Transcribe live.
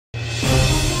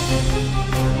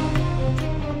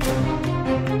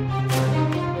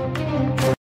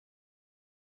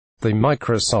The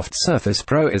Microsoft Surface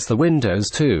Pro is the Windows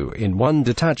 2-in-1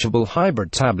 detachable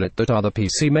hybrid tablet that other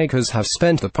PC makers have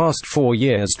spent the past 4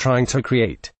 years trying to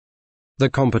create. The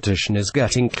competition is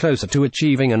getting closer to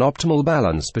achieving an optimal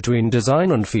balance between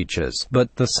design and features,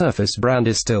 but the Surface brand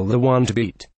is still the one to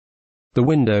beat. The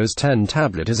Windows 10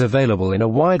 tablet is available in a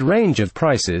wide range of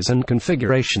prices and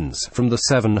configurations, from the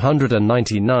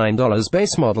 $799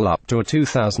 base model up to a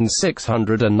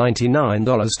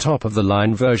 $2,699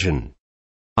 top-of-the-line version.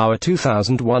 Our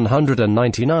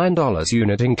 $2,199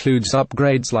 unit includes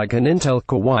upgrades like an Intel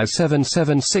Core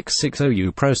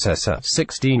i7-7660U processor,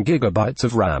 16GB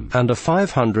of RAM, and a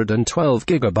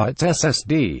 512GB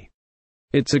SSD.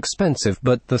 It's expensive,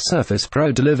 but the Surface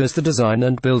Pro delivers the design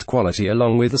and build quality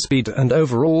along with the speed and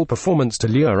overall performance to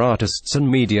lure artists and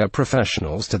media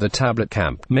professionals to the tablet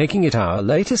camp, making it our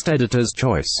latest editor's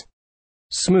choice.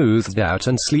 Smoothed out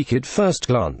and sleek at first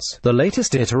glance, the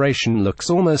latest iteration looks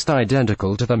almost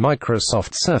identical to the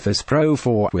Microsoft Surface Pro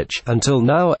 4, which, until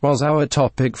now, was our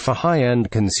top pick for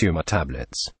high-end consumer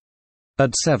tablets.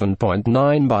 At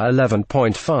 7.9 by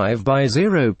 11.5 by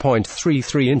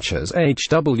 0.33 inches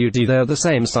HWD, they're the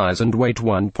same size and weight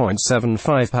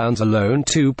 1.75 pounds alone,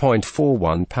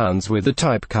 2.41 pounds with the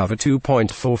type cover,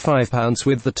 2.45 pounds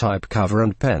with the type cover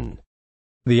and pen.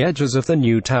 The edges of the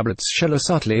new tablets show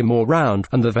subtly more round,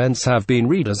 and the vents have been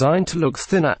redesigned to look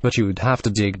thinner, but you'd have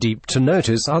to dig deep to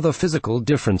notice other physical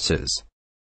differences.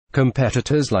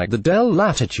 Competitors like the Dell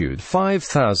Latitude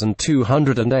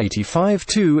 5285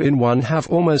 2-in-1 have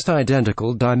almost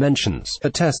identical dimensions,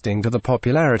 attesting to the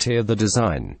popularity of the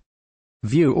design.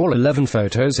 View all 11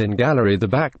 photos in gallery. The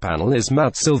back panel is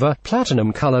matte silver,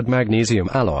 platinum-colored magnesium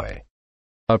alloy.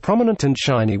 A prominent and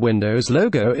shiny Windows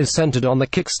logo is centered on the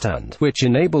kickstand, which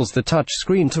enables the touch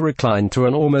screen to recline to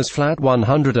an almost flat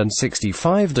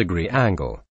 165-degree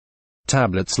angle.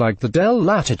 Tablets like the Dell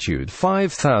Latitude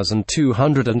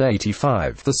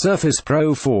 5285, the Surface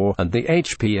Pro 4, and the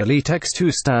HP Elite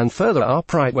X2 stand further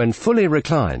upright when fully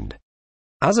reclined.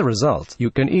 As a result,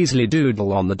 you can easily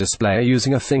doodle on the display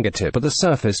using a fingertip or the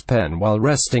Surface Pen while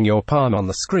resting your palm on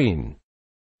the screen.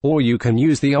 Or you can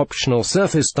use the optional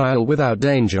Surface Dial without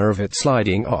danger of it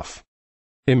sliding off.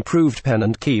 Improved pen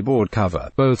and keyboard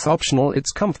cover, both optional.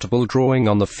 It's comfortable drawing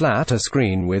on the flatter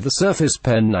screen with the Surface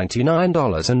Pen,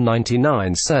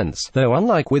 $99.99, though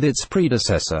unlike with its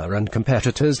predecessor and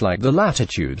competitors like the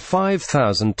Latitude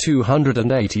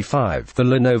 5285, the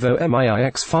Lenovo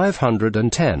MIX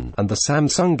 510, and the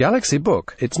Samsung Galaxy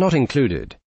Book, it's not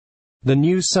included. The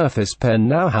new Surface Pen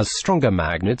now has stronger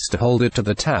magnets to hold it to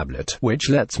the tablet, which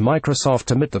lets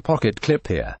Microsoft omit the pocket clip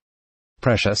here.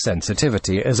 Pressure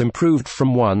sensitivity is improved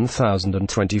from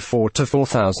 1024 to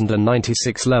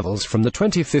 4096 levels from the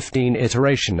 2015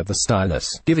 iteration of the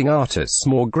stylus, giving artists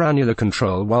more granular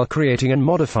control while creating and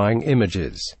modifying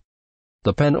images.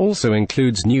 The pen also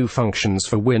includes new functions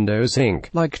for Windows Ink,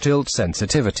 like tilt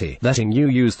sensitivity, letting you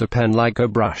use the pen like a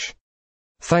brush.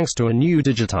 Thanks to a new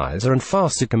digitizer and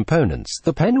faster components,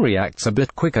 the pen reacts a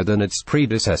bit quicker than its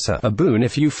predecessor, a boon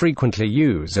if you frequently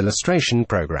use illustration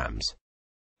programs.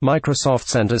 Microsoft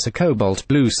sent us a cobalt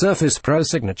blue Surface Pro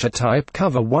signature type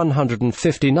cover,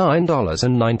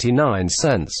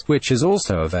 $159.99, which is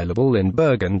also available in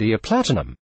burgundy or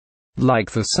platinum.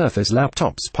 Like the Surface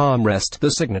laptop's palm rest,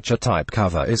 the signature type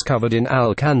cover is covered in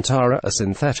Alcantara, a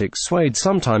synthetic suede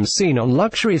sometimes seen on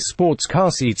luxury sports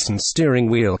car seats and steering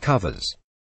wheel covers.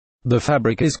 The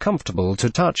fabric is comfortable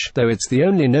to touch, though it's the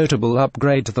only notable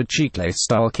upgrade to the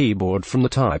cheek-lace-style keyboard from the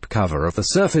type cover of the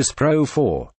Surface Pro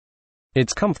 4.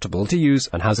 It's comfortable to use,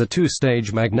 and has a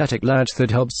 2-stage magnetic latch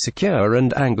that helps secure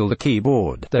and angle the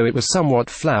keyboard, though it was somewhat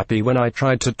flappy when I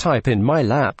tried to type in my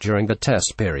lap during the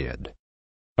test period.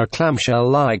 A clamshell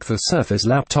like the Surface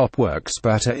laptop works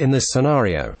better in this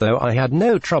scenario, though I had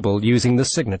no trouble using the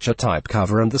signature type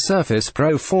cover and the Surface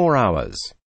Pro 4 hours.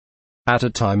 At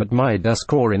a time at my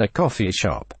desk or in a coffee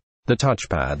shop. The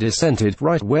touchpad is centered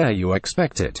right where you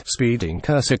expect it, speeding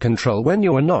cursor control when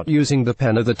you are not using the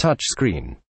pen or the touch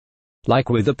screen.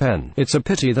 Like with the pen, it's a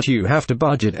pity that you have to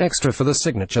budget extra for the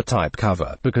signature type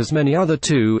cover, because many other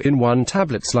 2-in-1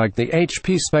 tablets like the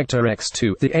HP Spectre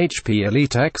X2, the HP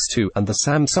Elite X2, and the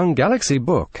Samsung Galaxy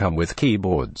Book come with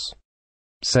keyboards.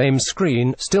 Same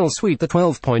screen, still sweet. The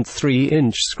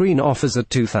 12.3-inch screen offers a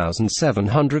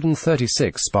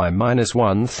 2736 by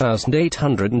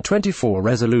 -1824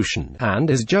 resolution,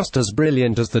 and is just as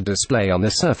brilliant as the display on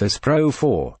the Surface Pro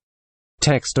 4.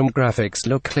 Text and graphics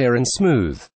look clear and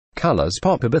smooth. Colors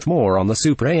pop a bit more on the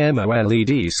Super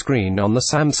AMOLED screen on the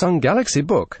Samsung Galaxy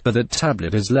Book, but that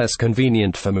tablet is less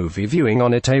convenient for movie viewing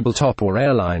on a tabletop or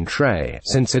airline tray,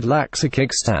 since it lacks a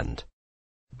kickstand.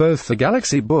 Both the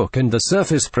Galaxy Book and the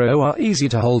Surface Pro are easy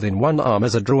to hold in one arm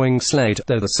as a drawing slate,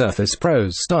 though the Surface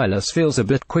Pro's stylus feels a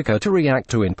bit quicker to react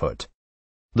to input.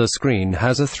 The screen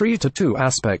has a 3:2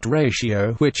 aspect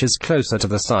ratio, which is closer to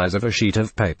the size of a sheet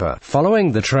of paper,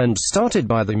 following the trend started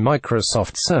by the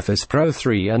Microsoft Surface Pro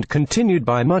 3 and continued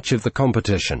by much of the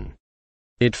competition.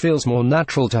 It feels more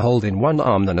natural to hold in one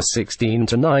arm than a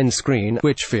 16:9 screen,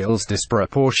 which feels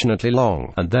disproportionately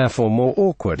long, and therefore more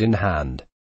awkward in hand.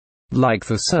 Like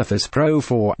the Surface Pro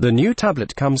 4, the new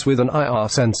tablet comes with an IR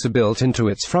sensor built into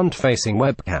its front-facing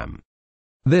webcam.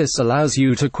 This allows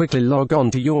you to quickly log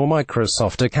on to your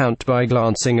Microsoft account by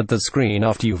glancing at the screen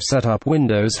after you've set up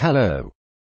Windows Hello.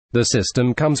 The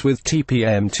system comes with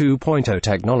TPM 2.0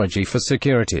 technology for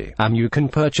security, and you can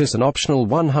purchase an optional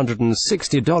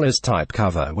 $160 type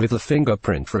cover with a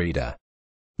fingerprint reader.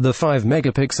 The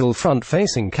 5-megapixel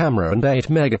front-facing camera and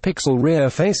 8-megapixel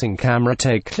rear-facing camera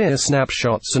take clear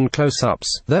snapshots and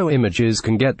close-ups, though images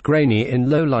can get grainy in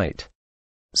low light.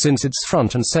 Since it's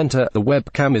front and center, the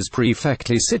webcam is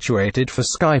perfectly situated for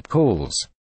Skype calls.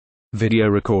 Video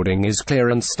recording is clear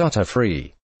and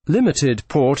stutter-free. Limited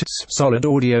ports, solid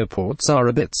audio ports are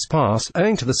a bit sparse,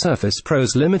 owing to the Surface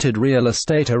Pro's limited real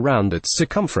estate around its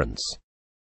circumference.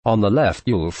 On the left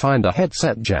you'll find a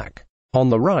headset jack. On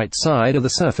the right side are the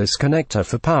Surface connector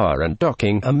for power and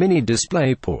docking, a mini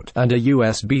display port, and a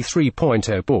USB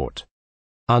 3.0 port.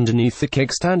 Underneath the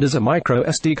kickstand is a micro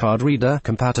SD card reader,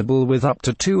 compatible with up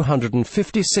to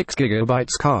 256 GB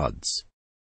cards.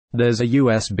 There's a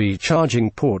USB charging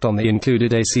port on the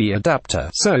included AC adapter,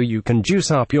 so you can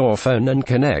juice up your phone and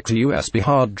connect a USB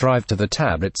hard drive to the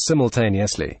tablet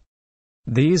simultaneously.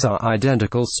 These are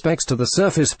identical specs to the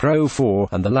Surface Pro 4,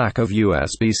 and the lack of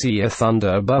USB-C or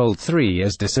Thunderbolt 3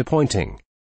 is disappointing.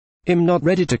 I'm not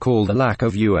ready to call the lack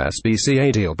of USB-C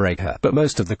a deal breaker, but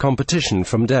most of the competition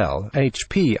from Dell,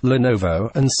 HP, Lenovo,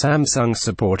 and Samsung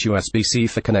support USB-C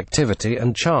for connectivity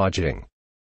and charging.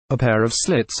 A pair of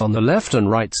slits on the left and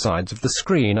right sides of the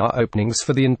screen are openings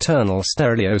for the internal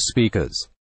stereo speakers.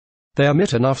 They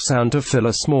emit enough sound to fill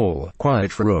a small,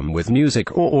 quiet room with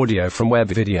music or audio from web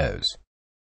videos.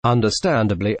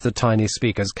 Understandably, the tiny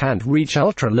speakers can't reach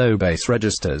ultra-low bass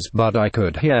registers, but I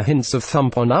could hear hints of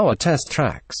thump on our test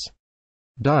tracks.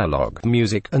 Dialogue,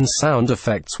 music, and sound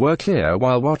effects were clear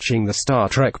while watching the Star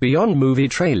Trek Beyond movie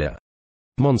trailer.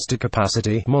 Monster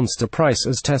capacity, monster price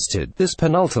as tested. This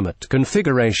penultimate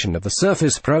configuration of the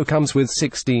Surface Pro comes with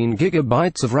 16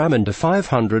 GB of RAM and a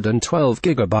 512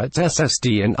 GB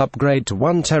SSD. An upgrade to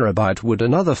 1 TB would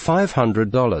another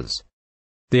 $500.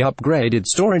 The upgraded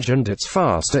storage and its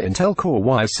faster Intel Core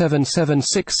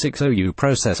i7-7660U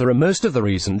processor are most of the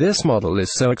reason this model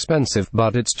is so expensive,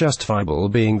 but it's justifiable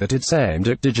being that it's aimed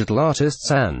at digital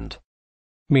artists and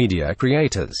media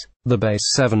creators. The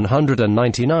base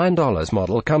 $799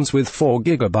 model comes with 4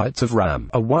 GB of RAM,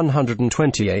 a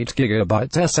 128 GB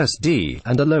SSD,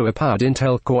 and a lower-powered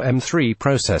Intel Core M3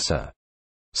 processor.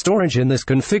 Storage in this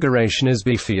configuration is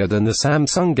beefier than the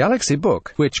Samsung Galaxy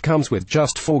Book, which comes with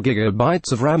just 4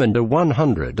 GB of RAM and a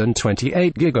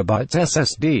 128 GB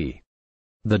SSD.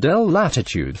 The Dell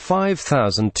Latitude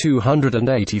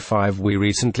 5285 we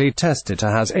recently tested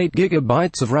has 8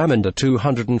 GB of RAM and a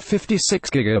 256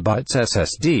 GB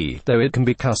SSD, though it can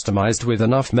be customized with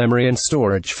enough memory and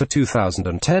storage for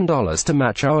 $2,010 to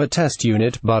match our test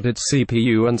unit, but its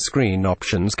CPU and screen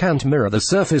options can't mirror the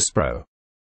Surface Pro.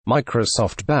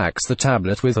 Microsoft backs the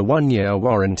tablet with a 1-year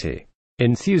warranty.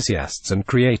 Enthusiasts and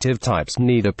creative types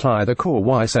need apply. The Core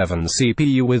i7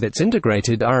 CPU with its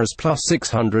integrated IRS plus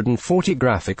 640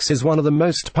 graphics is one of the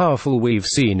most powerful we've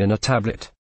seen in a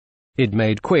tablet. It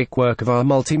made quick work of our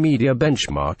multimedia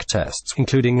benchmark tests,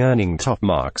 including earning top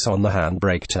marks on the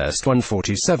Handbrake test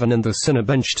 147 and the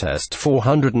Cinebench test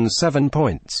 407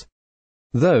 points.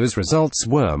 Those results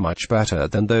were much better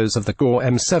than those of the Core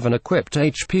M7-equipped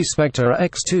HP Spectre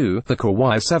X2, the Core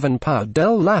i7-powered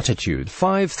Dell Latitude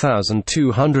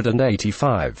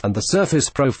 5285, and the Surface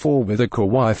Pro 4 with a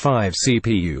Core i5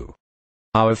 CPU.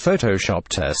 Our Photoshop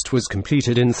test was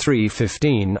completed in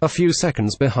 3:15, a few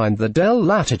seconds behind the Dell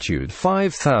Latitude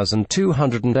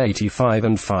 5285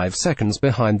 and 5 seconds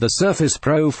behind the Surface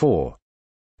Pro 4.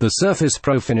 The Surface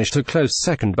Pro finished a close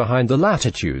second behind the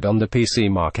Latitude on the PC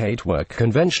Mark 8 work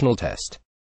conventional test.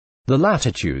 The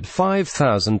Latitude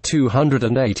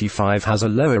 5285 has a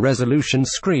lower resolution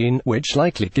screen, which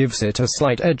likely gives it a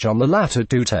slight edge on the latter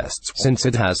two tests, since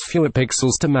it has fewer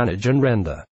pixels to manage and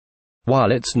render.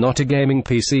 While it's not a gaming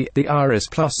PC, the IRS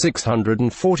plus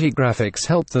 640 graphics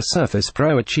helped the Surface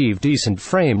Pro achieve decent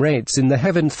frame rates in the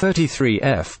Heaven 33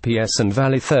 FPS and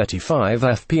Valley 35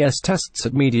 FPS tests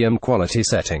at medium quality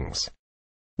settings.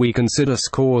 We consider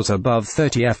scores above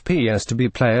 30 FPS to be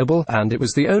playable, and it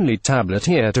was the only tablet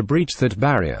here to breach that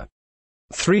barrier.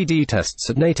 3D tests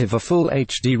at native or full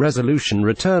HD resolution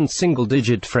returned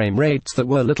single-digit frame rates that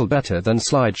were little better than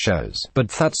slideshows, but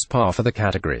that's par for the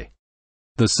category.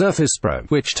 The Surface Pro,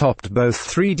 which topped both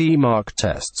 3D Mark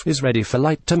tests, is ready for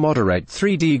light to moderate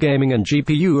 3D gaming and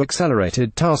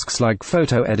GPU-accelerated tasks like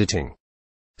photo editing.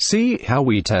 See how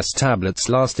we test tablets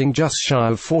lasting just shy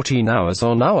of 14 hours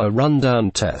on our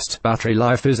rundown test. Battery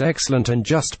life is excellent and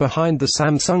just behind the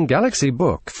Samsung Galaxy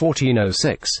Book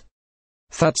 1406.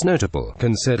 That's notable,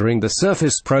 considering the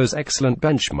Surface Pro's excellent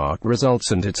benchmark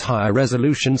results and its higher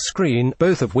resolution screen,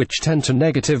 both of which tend to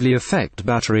negatively affect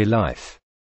battery life.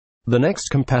 The next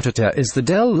competitor is the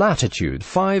Dell Latitude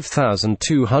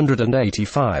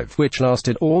 5285, which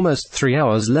lasted almost 3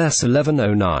 hours less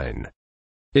 1109.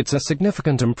 It's a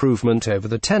significant improvement over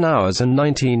the 10 hours and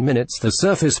 19 minutes the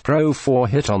Surface Pro 4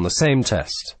 hit on the same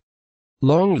test.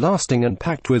 Long-lasting and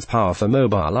packed with power for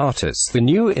mobile artists, the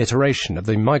new iteration of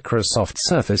the Microsoft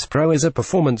Surface Pro is a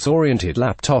performance-oriented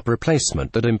laptop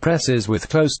replacement that impresses with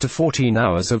close to 14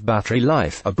 hours of battery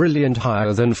life, a brilliant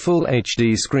higher than Full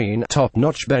HD screen,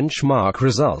 top-notch benchmark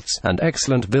results, and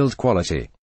excellent build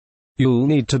quality. You'll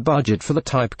need to budget for the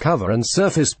Type cover and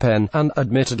Surface Pen, and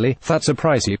admittedly, that's a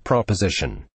pricey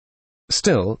proposition.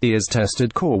 Still, he has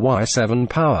tested Core i7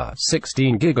 power,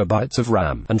 16GB of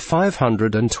RAM, and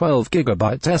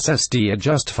 512GB SSD are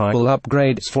justifiable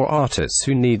upgrades for artists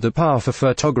who need the power for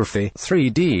photography,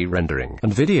 3D rendering,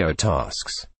 and video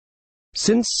tasks.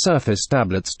 Since Surface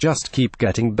tablets just keep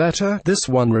getting better, this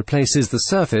one replaces the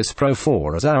Surface Pro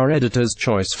 4 as our editor's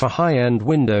choice for high-end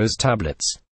Windows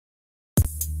tablets.